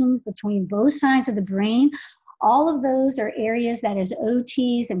connections between both sides of the brain. All of those are areas that, as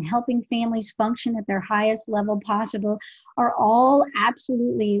OTs and helping families function at their highest level possible, are all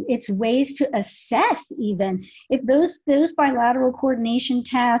absolutely, it's ways to assess even if those bilateral coordination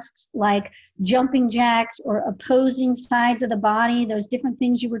tasks like jumping jacks or opposing sides of the body, those different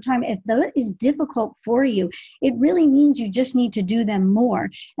things you were talking about, if that is difficult for you, it really means you just need to do them more.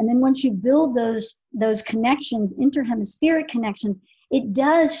 And then once you build those connections, interhemispheric connections, it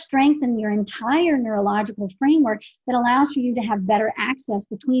does strengthen your entire neurological framework that allows for you to have better access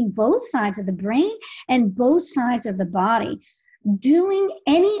between both sides of the brain and both sides of the body. Doing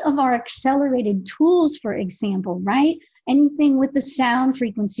any of our accelerated tools, for example, right? Anything with the sound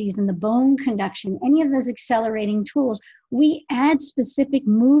frequencies and the bone conduction, any of those accelerating tools, we add specific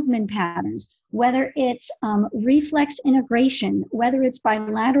movement patterns, whether it's reflex integration, whether it's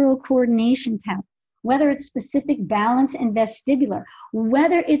bilateral coordination tasks, whether it's specific balance and vestibular,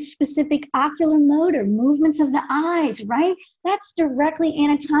 whether it's specific oculomotor, movements of the eyes, right? That's directly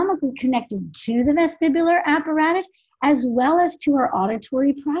anatomically connected to the vestibular apparatus as well as to our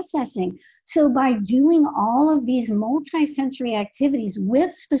auditory processing. So by doing all of these multisensory activities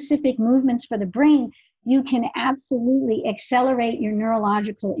with specific movements for the brain, you can absolutely accelerate your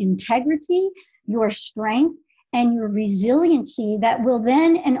neurological integrity, your strength, and your resiliency that will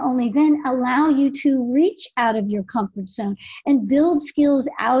then and only then allow you to reach out of your comfort zone and build skills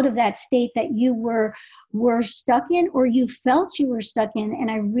out of that state that you were stuck in or you felt you were stuck in. And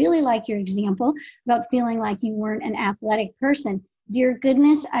I really like your example about feeling like you weren't an athletic person. Dear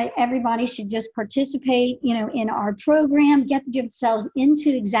goodness, everybody should just participate, in our program, get themselves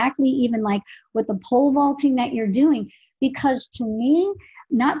into exactly even like with the pole vaulting that you're doing. Because to me,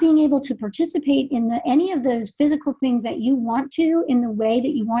 not being able to participate in any of those physical things that you want to in the way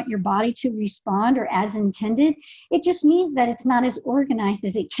that you want your body to respond or as intended, it just means that it's not as organized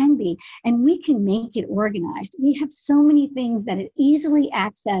as it can be. And we can make it organized. We have so many things that it easily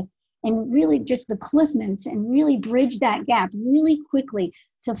access and really just the cliff notes and really bridge that gap really quickly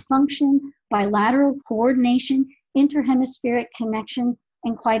to function, bilateral coordination, interhemispheric connection,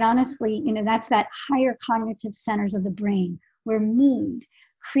 and quite honestly, that's that higher cognitive centers of the brain where mood,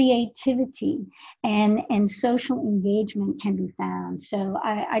 creativity, and social engagement can be found. So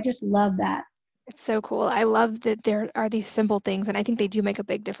I just love that. It's so cool. I love that there are these simple things, and I think they do make a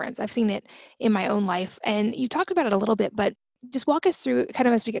big difference. I've seen it in my own life, and you talked about it a little bit, but just walk us through kind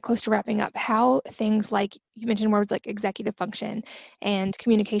of as we get close to wrapping up, how things like you mentioned words like executive function and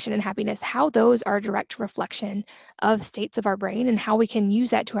communication and happiness, how those are a direct reflection of states of our brain and how we can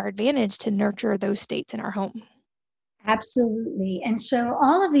use that to our advantage to nurture those states in our home. Absolutely. And so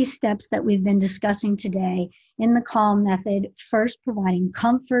all of these steps that we've been discussing today in the calm method, first providing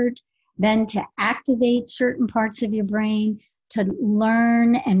comfort, then to activate certain parts of your brain, to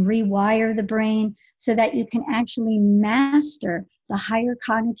learn and rewire the brain so that you can actually master the higher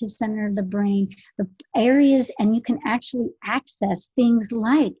cognitive center of the brain, the areas, and you can actually access things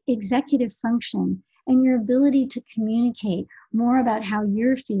like executive function and your ability to communicate more about how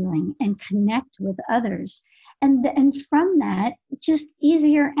you're feeling and connect with others. And from that, just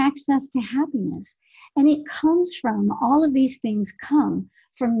easier access to happiness. And it comes from, all of these things come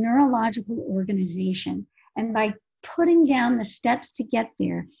from neurological organization. And by putting down the steps to get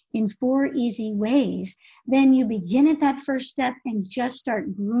there in 4 easy ways, then you begin at that first step and just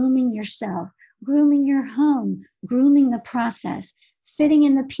start grooming yourself, grooming your home, grooming the process, fitting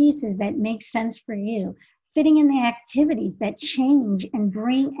in the pieces that make sense for you, fitting in the activities that change and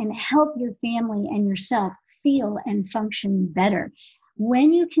bring and help your family and yourself feel and function better.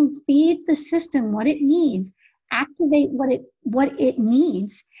 When you can feed the system what it needs, activate what it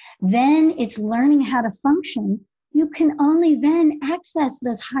needs, then it's learning how to function. You can only then access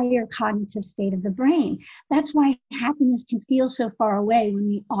this higher cognitive state of the brain. That's why happiness can feel so far away when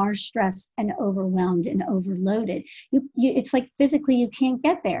we are stressed and overwhelmed and overloaded. It's like physically you can't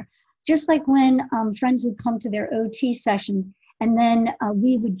get there. Just like when friends would come to their OT sessions, and then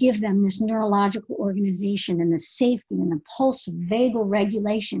we would give them this neurological organization and the safety and the pulse vagal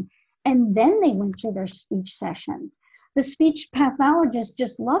regulation. And then they went through their speech sessions. The speech pathologist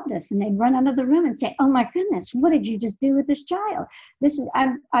just loved us, and they'd run out of the room and say, "Oh my goodness, what did you just do with this child?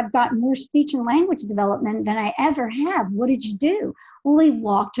 I've got more speech and language development than I ever have. What did you do?" Well, we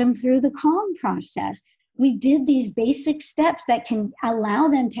walked them through the calm process. We did these basic steps that can allow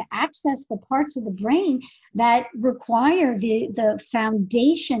them to access the parts of the brain that require the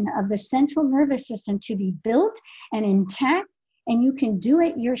foundation of the central nervous system to be built and intact. And you can do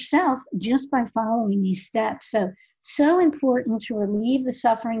it yourself just by following these steps. So important to relieve the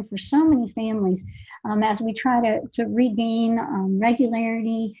suffering for so many families as we try to regain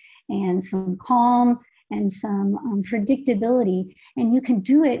regularity and some calm and some predictability. And you can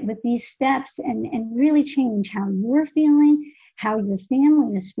do it with these steps and really change how you're feeling, how your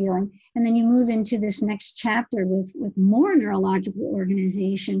family is feeling. And then you move into this next chapter with more neurological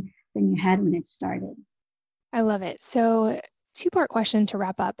organization than you had when it started. I love it. So, two-part question to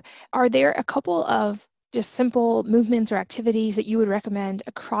wrap up. Are there a couple of just simple movements or activities that you would recommend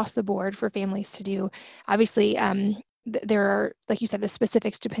across the board for families to do? Obviously, there are, like you said, the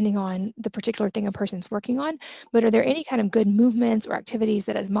specifics depending on the particular thing a person's working on, but are there any kind of good movements or activities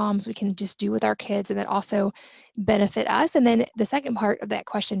that as moms we can just do with our kids and that also benefit us? And then the second part of that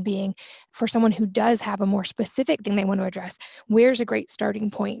question being, for someone who does have a more specific thing they want to address, where's a great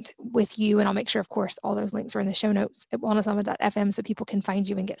starting point with you? And I'll make sure, of course, all those links are in the show notes at wellnessmama.fm so people can find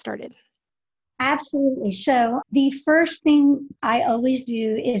you and get started. Absolutely. So the first thing I always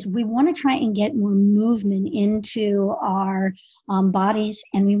do is we want to try and get more movement into our bodies,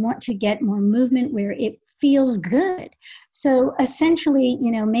 and we want to get more movement where it feels good. So essentially,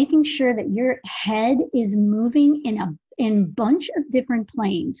 making sure that your head is moving in a bunch of different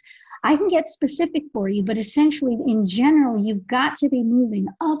planes. I can get specific for you, but essentially, in general, you've got to be moving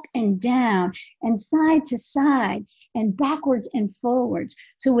up and down and side to side and backwards and forwards.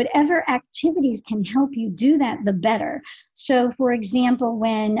 So whatever activities can help you do that, the better. So for example,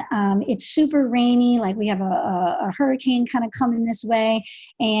 when it's super rainy, like we have a hurricane kind of coming this way,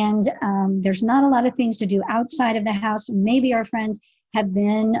 and there's not a lot of things to do outside of the house, maybe our friends have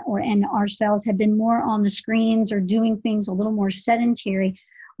been, and ourselves have been more on the screens or doing things a little more sedentary.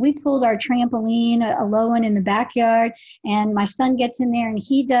 We pulled our trampoline, a low one in the backyard, and my son gets in there and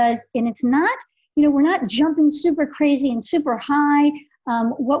he does, and it's not, we're not jumping super crazy and super high.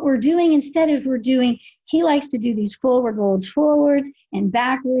 What we're doing instead is he likes to do these forward rolls forwards and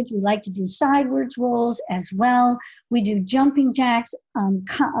backwards. We like to do sidewards rolls as well. We do jumping jacks,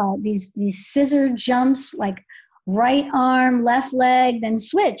 these scissor jumps, like right arm, left leg, then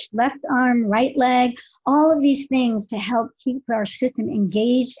switch, left arm, right leg, all of these things to help keep our system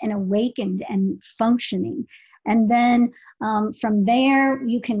engaged and awakened and functioning. And then from there,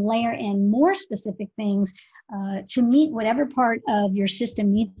 you can layer in more specific things to meet whatever part of your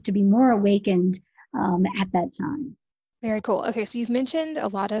system needs to be more awakened at that time. Very cool. Okay, so you've mentioned a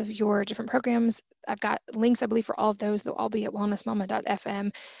lot of your different programs. I've got links, I believe, for all of those. They'll all be at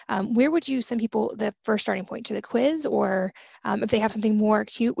wellnessmama.fm. Where would you send people the first starting point, to the quiz? Or if they have something more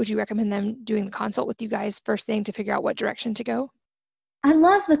acute, would you recommend them doing the consult with you guys first thing to figure out what direction to go? I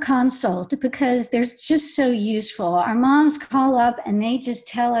love the consult because they're just so useful. Our moms call up and they just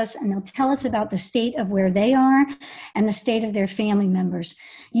tell us, and they'll tell us about the state of where they are and the state of their family members.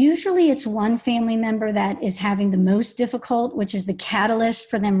 Usually it's one family member that is having the most difficult, which is the catalyst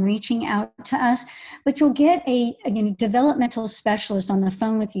for them reaching out to us. But you'll get a developmental specialist on the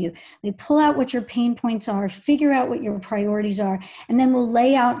phone with you. They pull out what your pain points are, figure out what your priorities are, and then we'll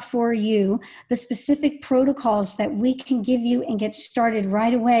lay out for you the specific protocols that we can give you and get started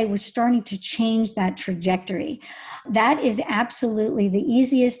right away with starting to change that trajectory. That is absolutely the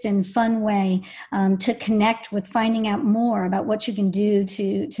easiest and fun way to connect with finding out more about what you can do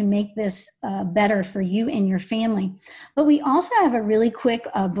to make this better for you and your family. But we also have a really quick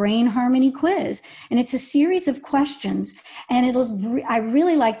brain harmony quiz, and it's a series of questions. And I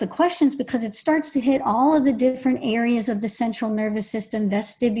really like the questions because it starts to hit all of the different areas of the central nervous system: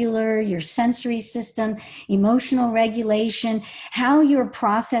 vestibular, your sensory system, emotional regulation, how you're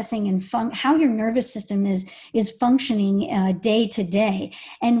processing and how your nervous system is functioning day to day.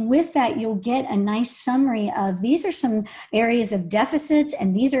 And with that, you'll get a nice summary of these are some areas of deficits,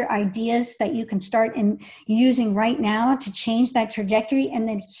 and these are ideas that you can start using right now to change that trajectory. And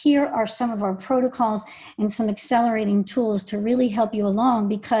then here are some of our protocols and some accelerating tools to really help you along,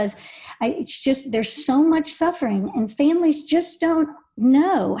 because it's just, there's so much suffering and families just don't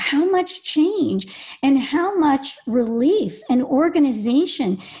know how much change and how much relief and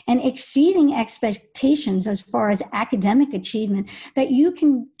organization and exceeding expectations as far as academic achievement that you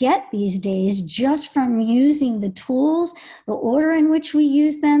can get these days just from using the tools, the order in which we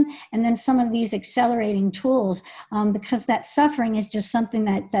use them, and then some of these accelerating tools, because that suffering is just something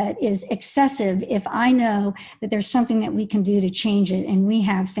that is excessive if I know that there's something that we can do to change it, and we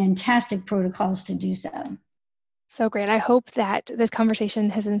have fantastic protocols to do so. So great. I hope that this conversation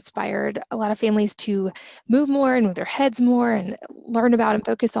has inspired a lot of families to move more and move their heads more and learn about and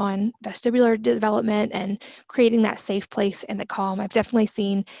focus on vestibular development and creating that safe place and the calm. I've definitely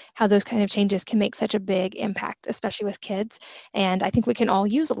seen how those kind of changes can make such a big impact, especially with kids. And I think we can all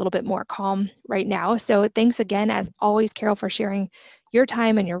use a little bit more calm right now. So thanks again, as always, Carol, for sharing your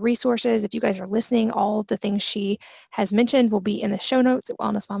time and your resources. If you guys are listening, all the things she has mentioned will be in the show notes at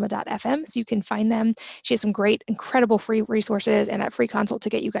wellnessmama.fm, so you can find them. She has some great, incredible free resources and that free consult to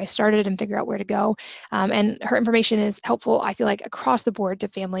get you guys started and figure out where to go. And her information is helpful, I feel like, across the board to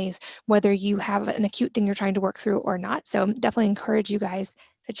families, whether you have an acute thing you're trying to work through or not. So definitely encourage you guys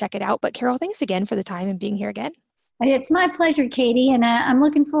to check it out. But Carol, thanks again for the time and being here again. It's my pleasure, Katie, and I'm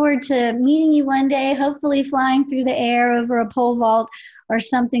looking forward to meeting you one day, hopefully flying through the air over a pole vault or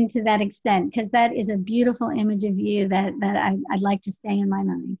something to that extent, because that is a beautiful image of you that I'd like to stay in my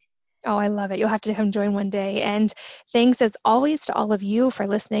mind. Oh, I love it. You'll have to come join one day. And thanks, as always, to all of you for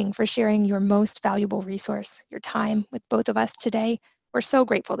listening, for sharing your most valuable resource, your time with both of us today. We're so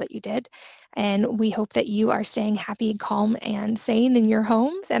grateful that you did. And we hope that you are staying happy, calm, and sane in your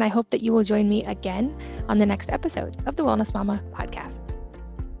homes. And I hope that you will join me again on the next episode of the Wellness Mama podcast.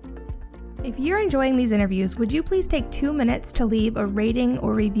 If you're enjoying these interviews, would you please take 2 minutes to leave a rating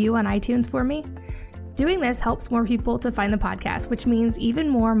or review on iTunes for me? Doing this helps more people to find the podcast, which means even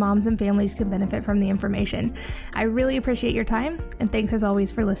more moms and families can benefit from the information. I really appreciate your time, and thanks as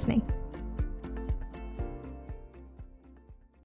always for listening.